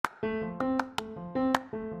Hey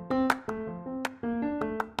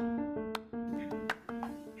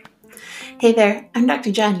there, I'm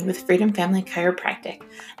Dr. Jen with Freedom Family Chiropractic,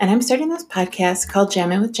 and I'm starting this podcast called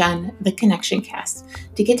Jamming with Jen, the Connection Cast,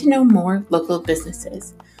 to get to know more local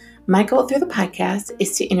businesses. My goal through the podcast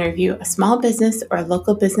is to interview a small business or a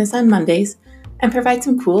local business on Mondays and provide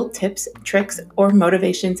some cool tips, tricks, or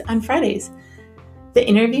motivations on Fridays. The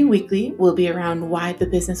interview weekly will be around why the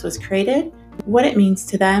business was created, what it means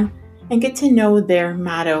to them, and get to know their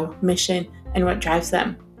motto, mission, and what drives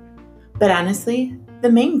them. But honestly,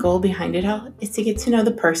 the main goal behind it all is to get to know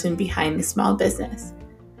the person behind the small business.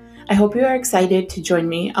 I hope you are excited to join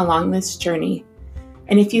me along this journey.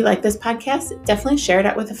 And if you like this podcast, definitely share it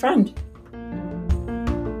out with a friend.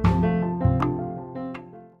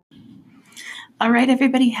 All right,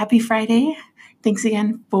 everybody, happy Friday. Thanks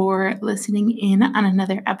again for listening in on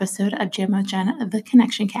another episode of Jam with Jen, the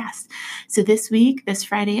Connection Cast. So this week, this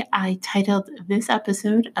Friday, I titled this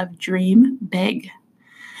episode of Dream Big.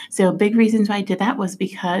 So big reasons why I did that was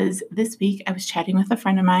because this week I was chatting with a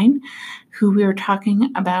friend of mine who we were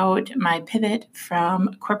talking about my pivot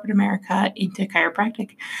from corporate America into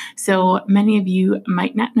chiropractic. So many of you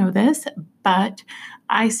might not know this, but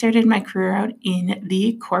I started my career out in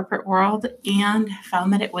the corporate world and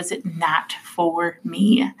found that it was not for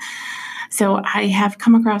me. So I have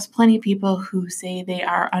come across plenty of people who say they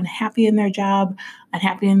are unhappy in their job,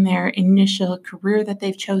 unhappy in their initial career that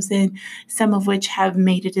they've chosen, some of which have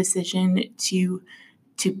made a decision to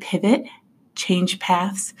pivot, change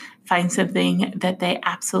paths, find something that they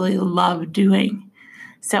absolutely love doing.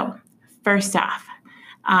 So first off,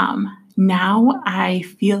 now I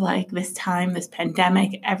feel like this time, this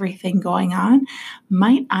pandemic, everything going on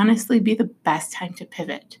might honestly be the best time to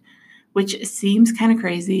pivot, which seems kind of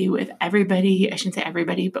crazy with everybody. I shouldn't say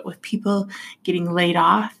everybody, but with people getting laid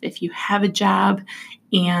off. If you have a job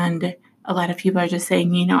and a lot of people are just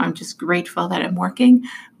saying, I'm just grateful that I'm working.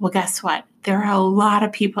 Well, guess what? There are a lot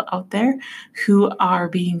of people out there who are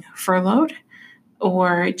being furloughed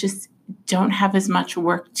or just don't have as much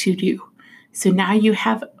work to do. So now you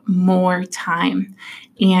have more time.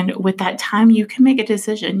 And with that time, you can make a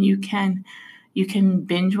decision. You can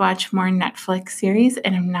binge watch more Netflix series.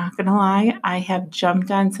 And I'm not going to lie, I have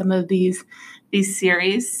jumped on some of these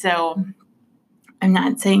series. So I'm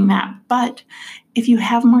not saying that. But if you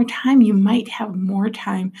have more time, you might have more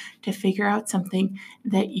time to figure out something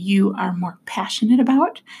that you are more passionate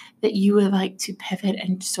about, that you would like to pivot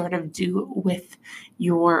and sort of do with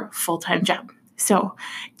your full-time job. So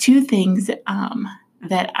 2 things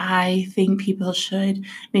that I think people should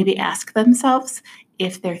maybe ask themselves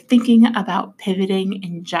if they're thinking about pivoting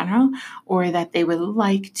in general, or that they would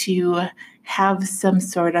like to have some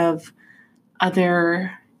sort of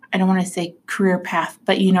other, I don't want to say career path,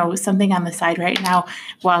 but something on the side right now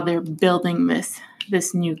while they're building this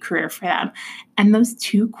new career for them. And those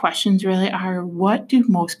 2 questions really are, what do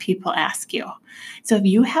most people ask you? So if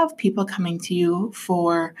you have people coming to you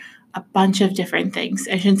for a bunch of different things,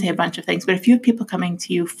 I shouldn't say a bunch of things, but if you have people coming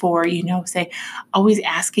to you for, say, always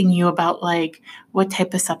asking you about like, what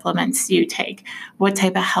type of supplements do you take? What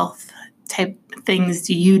type of health type things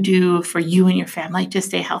do you do for you and your family to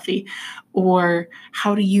stay healthy? Or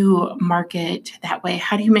how do you market that way?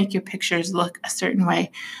 How do you make your pictures look a certain way?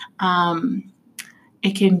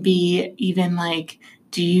 It can be even like,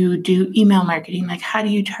 do you do email marketing? Like, how do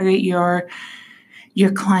you target your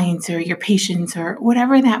clients or your patients or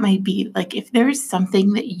whatever that might be? Like, if there's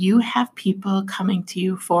something that you have people coming to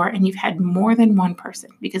you for and you've had more than one person,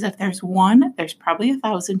 because if there's one, there's probably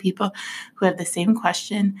 1,000 people who have the same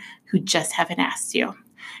question who just haven't asked you.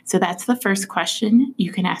 So that's the first question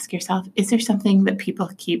you can ask yourself. Is there something that people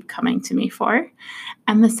keep coming to me for?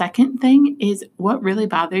 And the second thing is, what really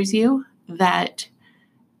bothers you that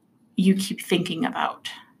you keep thinking about?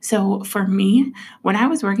 So for me, when I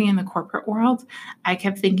was working in the corporate world, I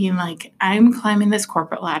kept thinking like, I'm climbing this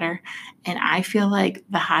corporate ladder, and I feel like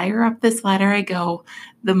the higher up this ladder I go,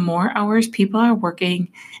 the more hours people are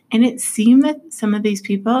working. And it seemed that some of these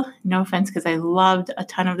people, no offense, because I loved a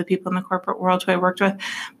ton of the people in the corporate world who I worked with,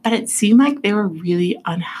 but it seemed like they were really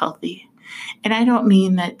unhealthy. And I don't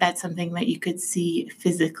mean that that's something that you could see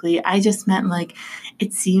physically. I just meant like,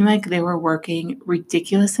 it seemed like they were working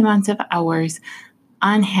ridiculous amounts of hours,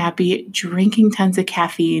 unhappy, drinking tons of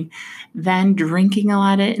caffeine, then drinking a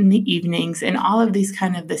lot of it in the evenings, and all of these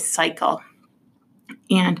kind of this cycle.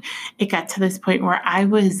 And it got to this point where I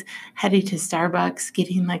was headed to Starbucks,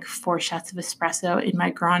 getting like 4 shots of espresso in my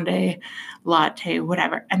grande latte,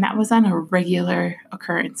 whatever. And that was on a regular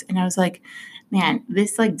occurrence. And I was like, man,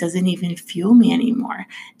 this like doesn't even fuel me anymore.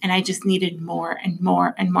 And I just needed more and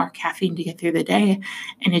more and more caffeine to get through the day.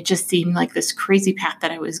 And it just seemed like this crazy path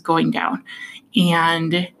that I was going down.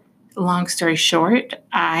 And long story short,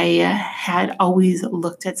 I had always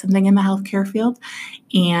looked at something in the healthcare field,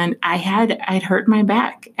 and I'd hurt my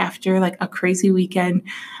back after like a crazy weekend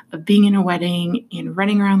of being in a wedding and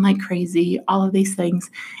running around like crazy, all of these things,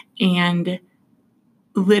 and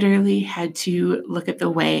literally had to look at the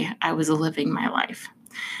way I was living my life.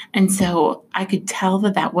 And so I could tell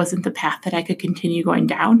that that wasn't the path that I could continue going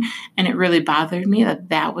down. And it really bothered me that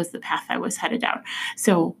that was the path I was headed down.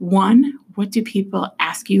 So one, what do people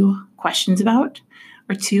ask you questions about?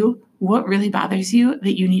 Or two, what really bothers you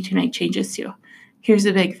that you need to make changes to? Here's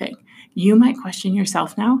the big thing. You might question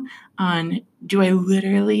yourself now on, do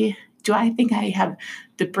I think I have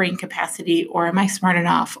the brain capacity, or am I smart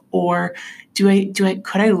enough? Or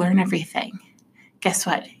could I learn everything? Guess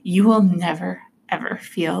what? You will never ever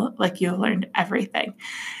feel like you've learned everything.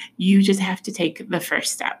 You just have to take the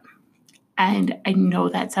first step. And I know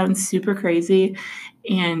that sounds super crazy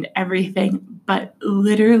and everything, but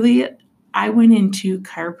literally, I went into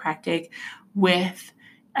chiropractic with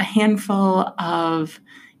a handful of,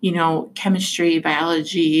 chemistry,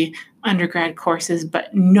 biology, undergrad courses,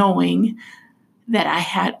 but knowing that I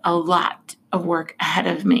had a lot of work ahead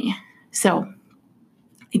of me. So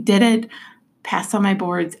I did it, passed on my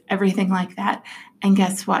boards, everything like that. And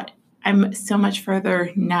guess what? I'm so much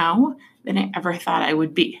further now than I ever thought I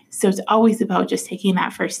would be. So it's always about just taking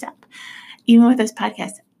that first step. Even with this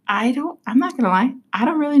podcast, I'm not going to lie, I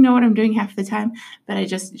don't really know what I'm doing half the time, but I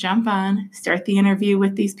just jump on, start the interview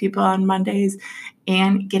with these people on Mondays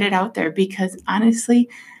and get it out there, because honestly,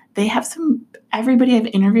 everybody I've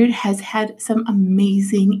interviewed has had some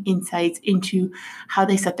amazing insights into how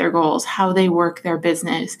they set their goals, how they work their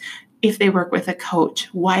business, if they work with a coach,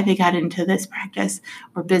 why they got into this practice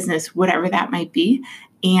or business, whatever that might be.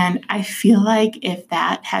 And I feel like if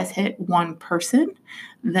that has hit one person,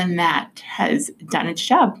 then that has done its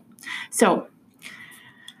job. So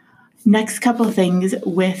next couple of things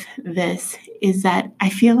with this is that I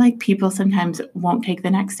feel like people sometimes won't take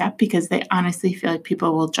the next step because they honestly feel like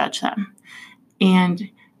people will judge them.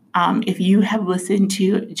 And if you have listened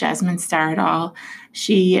to Jasmine Star at all,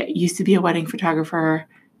 she used to be a wedding photographer,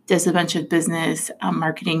 does a bunch of business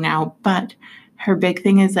marketing now, but her big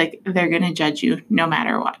thing is like, they're going to judge you no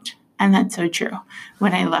matter what. And that's so true.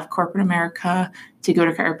 When I left corporate America to go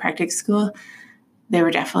to chiropractic school,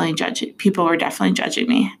 people were definitely judging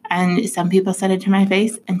me. And some people said it to my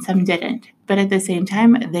face and some didn't. But at the same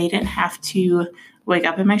time, they didn't have to wake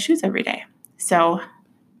up in my shoes every day. So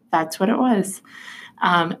that's what it was.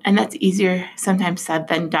 And that's easier sometimes said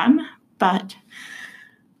than done. But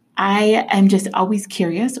I am just always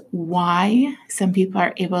curious why some people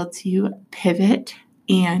are able to pivot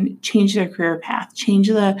and change their career path, change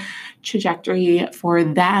the trajectory for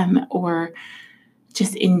them, or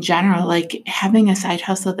just in general, like having a side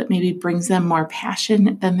hustle that maybe brings them more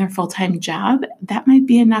passion than their full-time job. That might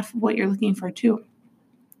be enough of what you're looking for too.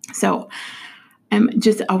 So I'm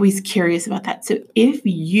just always curious about that. So if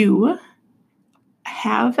you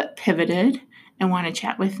have pivoted and want to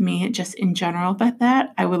chat with me just in general about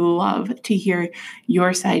that, I would love to hear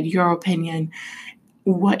your side, your opinion,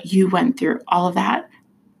 what you went through, all of that.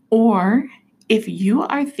 Or if you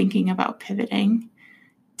are thinking about pivoting,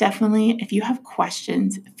 definitely, if you have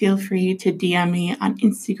questions, feel free to DM me on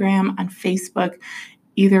Instagram, on Facebook,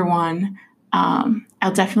 either one. I'm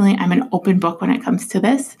an open book when it comes to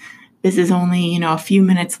this. This is only, a few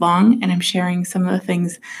minutes long, and I'm sharing some of the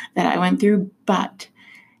things that I went through. But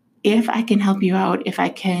if I can help you out, if I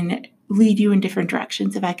can lead you in different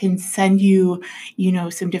directions, if I can send you,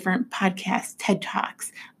 some different podcasts, TED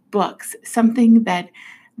Talks, books, something that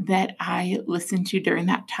I listened to during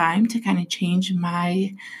that time to kind of change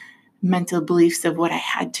my mental beliefs of what I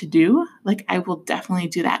had to do, like I will definitely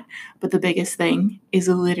do that. But the biggest thing is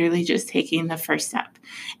literally just taking the first step.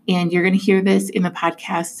 And you're going to hear this in the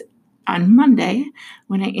podcast on Monday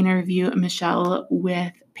when I interview Michelle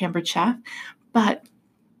with Pampered Chef. But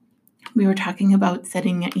we were talking about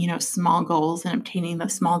setting, small goals and obtaining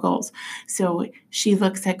those small goals. So she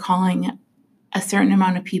looks at calling a certain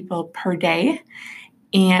amount of people per day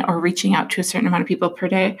or reaching out to a certain amount of people per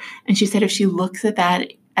day. And she said if she looks at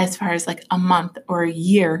that as far as like a month or a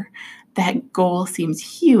year, that goal seems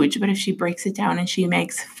huge. But if she breaks it down and she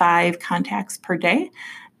makes 5 contacts per day,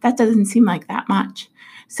 that doesn't seem like that much.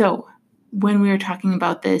 So when we were talking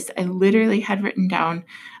about this, I literally had written down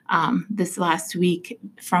this last week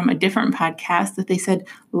from a different podcast that they said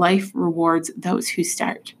life rewards those who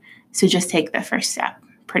start. So just take the first step,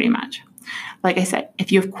 pretty much. Like I said,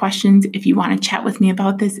 if you have questions, if you want to chat with me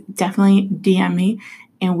about this, definitely DM me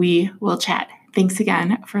and we will chat. Thanks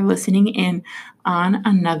again for listening in on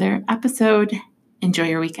another episode. Enjoy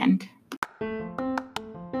your weekend.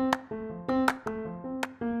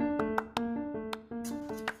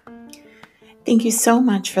 Thank you so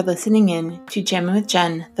much for listening in to Jamming with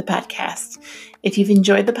Jen, the podcast. If you've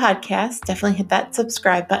enjoyed the podcast, definitely hit that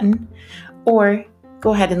subscribe button or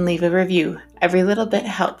go ahead and leave a review. Every little bit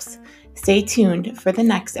helps. Stay tuned for the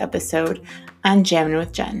next episode on Jamming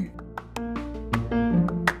with Jen.